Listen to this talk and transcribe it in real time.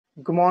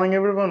Good morning,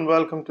 everyone.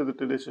 Welcome to the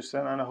today's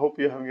session, and I hope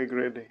you're having a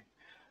great day.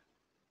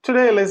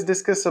 Today, let's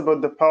discuss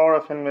about the power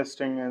of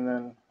investing, and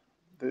then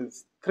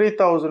this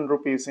 3,000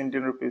 rupees,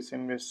 Indian rupees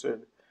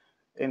invested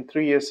in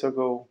 3 years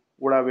ago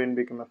would have been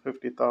become a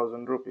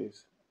 50,000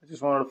 rupees. I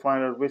just wanted to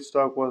find out which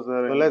stock was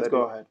there. So let's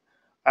go ahead.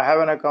 I have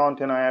an account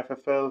in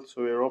IFFL,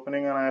 so we're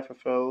opening an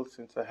IFFL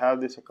since I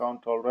have this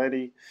account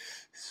already.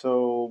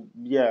 So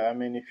yeah,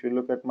 if you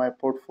look at my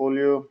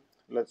portfolio,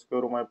 let's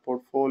go to my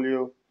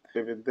portfolio.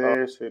 Leave it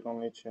there, so you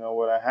don't need to know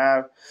what I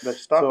have. The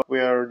stock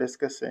we are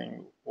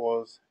discussing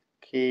was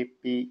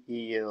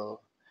KPEL.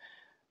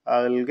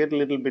 I'll get a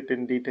little bit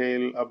in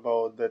detail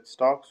about that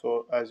stock.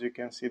 So as you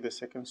can see, the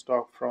second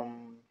stock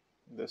from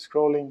the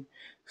scrolling,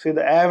 see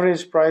the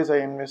average price I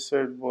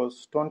invested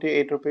was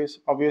 28 rupees.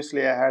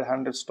 Obviously, I had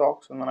 100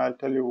 stocks, and then I'll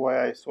tell you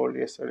why I sold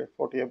yesterday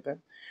 40 of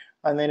them.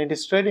 And then it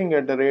is trading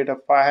at the rate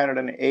of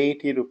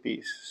 580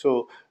 rupees.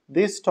 So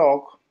this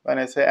stock, when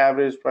I say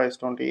average price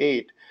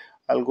 28,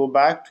 I'll go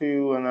back to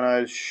you and then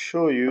I'll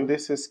show you.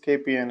 This is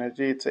KP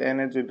Energy. It's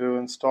energy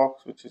driven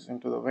stocks which is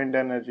into the wind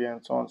energy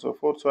and so on and so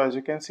forth. So as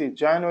you can see,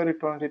 January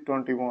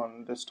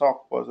 2021, the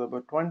stock was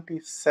about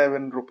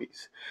 27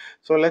 rupees.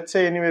 So let's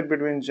say anywhere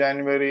between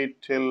January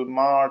till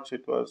March,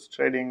 it was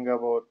trading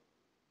about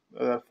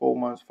 4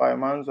 months, 5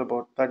 months,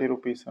 about 30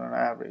 rupees on an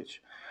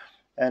average.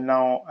 And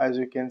now, as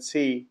you can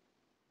see,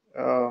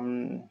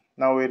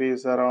 now it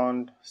is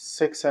around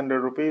 600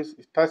 rupees.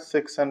 It touched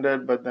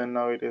 600, but then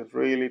now it is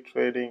really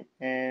trading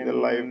in the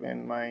live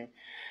in my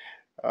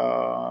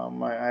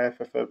my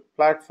IFFL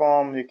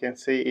platform. You can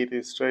see it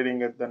is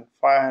trading at then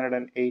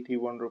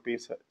 581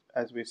 rupees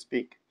as we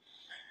speak.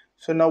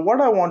 So now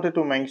what I wanted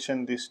to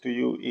mention this to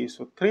you is,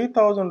 so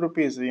 3,000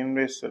 rupees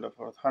invested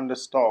for 100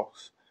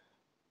 stocks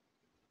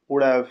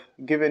would have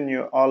given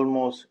you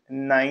almost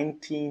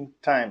 19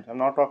 times. I'm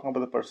not talking about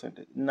the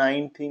percentage,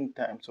 19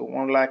 times. So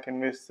 1 lakh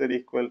invested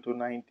equal to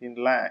 19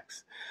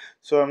 lakhs.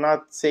 So I'm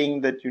not saying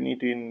that you need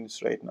to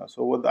invest right now.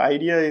 So what the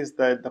idea is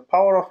that the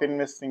power of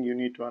investing you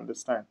need to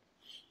understand.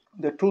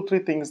 There are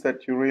 2-3 things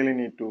that you really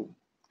need to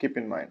keep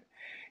in mind.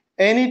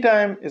 Any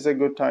time is a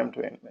good time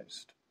to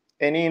invest.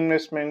 Any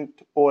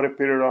investment over a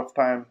period of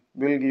time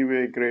will give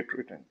you a great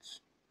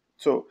returns.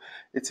 So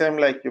it's same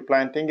like you're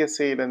planting a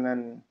seed and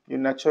then you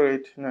nurture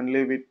it and then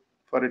leave it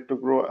for it to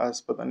grow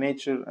as per the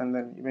nature, and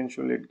then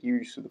eventually it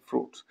gives you the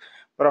fruits.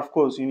 But of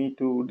course, you need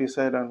to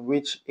decide on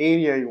which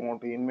area you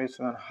want to invest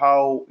in and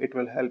how it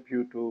will help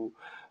you to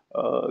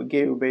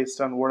give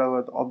based on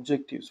whatever the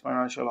objectives,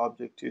 financial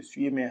objectives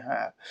you may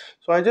have.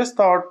 So I just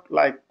thought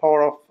like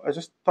I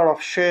just thought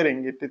of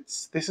sharing it.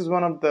 This is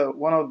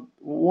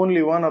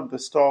only one of the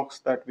stocks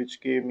that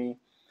which gave me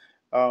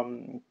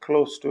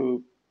close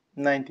to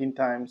 19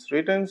 times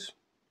returns.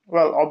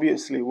 Well,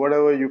 obviously,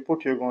 whatever you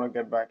put, you're going to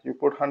get back. You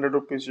put 100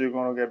 rupees, you're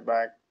going to get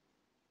back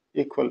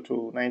equal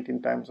to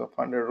 19 times of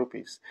 100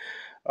 rupees.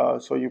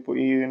 So you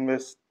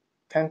invest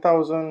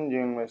 10,000,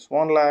 you invest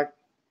 1 lakh,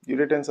 your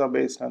returns are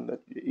based on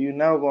that. You're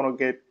never going to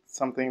get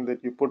something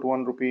that you put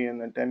 1 rupee and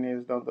then 10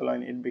 years down the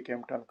line it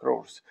became 10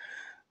 crores.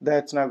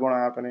 That's not going to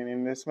happen in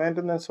investment,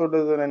 and then so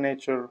does in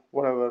nature,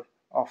 whatever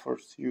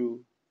offers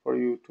you for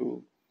you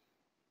to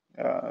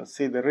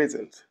see the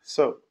results.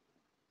 So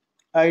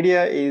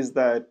idea is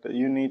that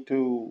you need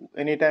to,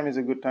 anytime is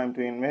a good time to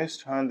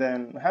invest, and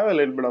then have a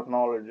little bit of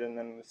knowledge and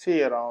then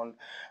see around,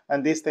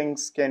 and these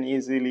things can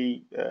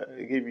easily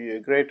give you a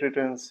great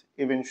returns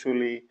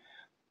eventually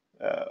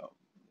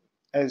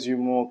as you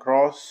move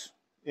across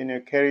in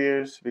your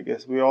careers,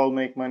 because we all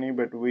make money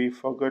but we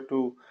forget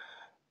to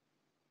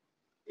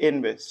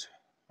invest.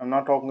 I'm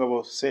not talking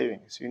about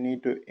savings. You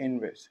need to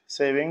invest.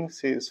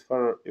 Savings is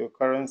for your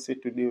currency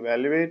to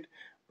devaluate,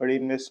 but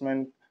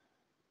investment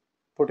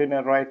put in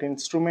a right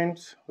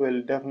instruments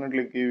will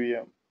definitely give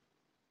you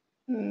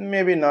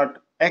maybe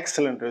not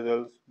excellent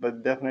results,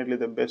 but definitely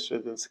the best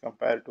results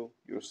compared to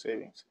your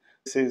savings.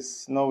 This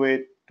is no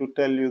way to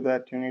tell you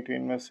that you need to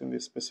invest in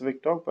this specific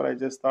stock, but I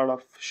just thought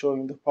of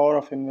showing the power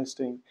of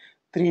investing.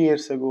 3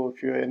 years ago,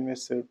 if you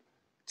invested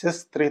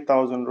just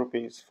 3,000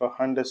 rupees for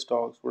 100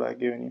 stocks, would have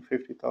given you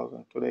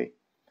 50,000 today.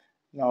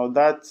 Now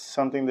that's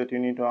something that you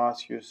need to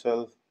ask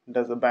yourself.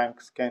 Does the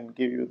banks can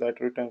give you that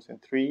returns in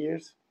 3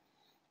 years?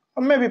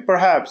 Or maybe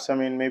perhaps,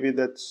 maybe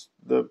that's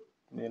the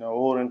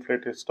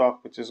overinflated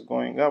stock which is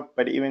going up,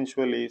 but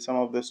eventually some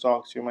of the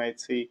stocks you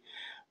might see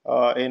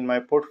in my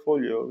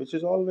portfolio, which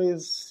is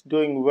always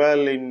doing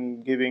well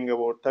in giving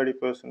about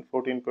 30%,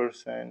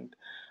 14%,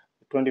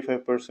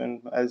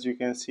 25%. As you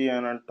can see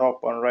on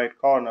top on right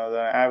corner,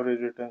 the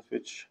average returns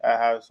which I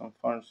have some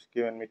funds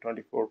given me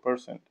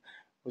 24%,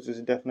 which is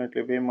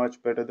definitely way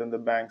much better than the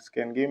banks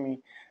can give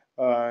me.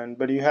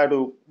 But you have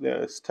to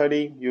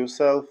study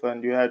yourself,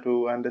 and you have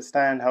to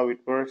understand how it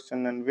works,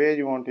 and then where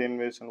you want to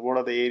invest, and what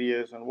are the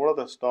areas and what are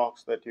the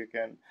stocks that you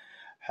can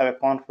have a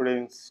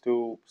confidence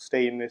to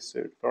stay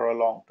invested for a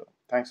long term.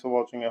 Thanks for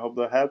watching. I hope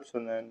that helps.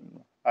 And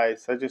then I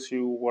suggest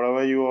you,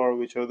 whatever you are,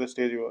 whichever the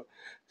stage you are,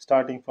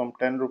 starting from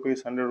 10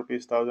 rupees, 100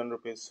 rupees, 1000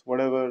 rupees,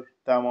 whatever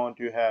the amount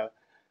you have,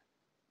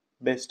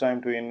 best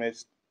time to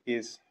invest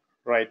is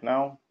right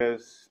now,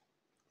 because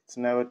It's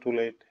never too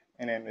late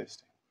in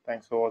investing.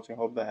 Thanks for watching.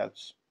 Hope that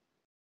helps.